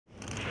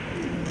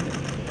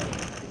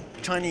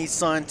Chinese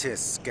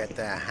scientists get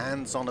their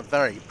hands on a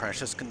very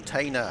precious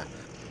container.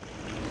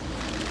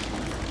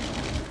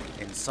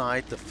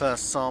 Inside, the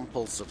first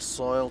samples of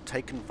soil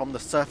taken from the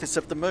surface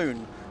of the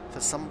moon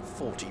for some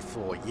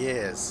 44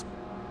 years.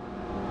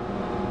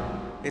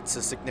 It's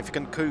a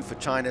significant coup for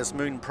China's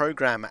moon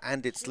program,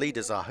 and its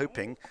leaders are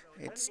hoping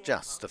it's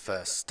just a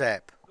first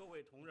step.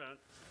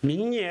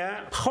 We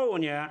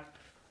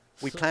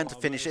plan to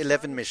finish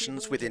 11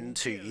 missions within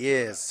 2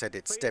 years, said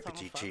its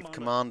Deputy Chief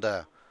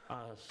Commander.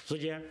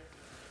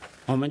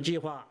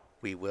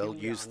 We will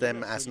use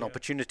them as an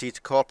opportunity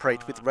to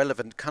cooperate with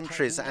relevant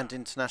countries and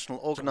international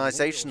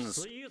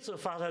organizations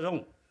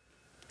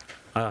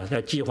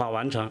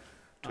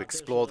to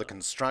explore the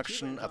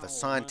construction of a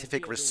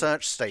scientific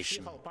research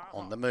station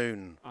on the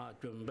moon.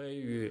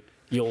 The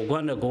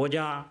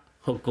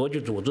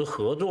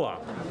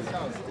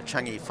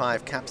Chang'e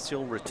 5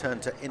 capsule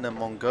returned to Inner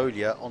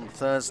Mongolia on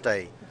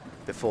Thursday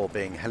before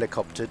being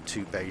helicoptered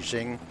to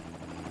Beijing.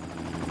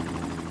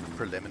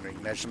 Preliminary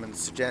measurements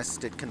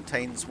suggest it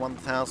contains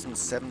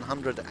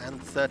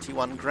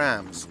 1,731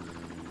 grams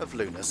of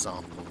lunar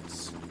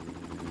samples.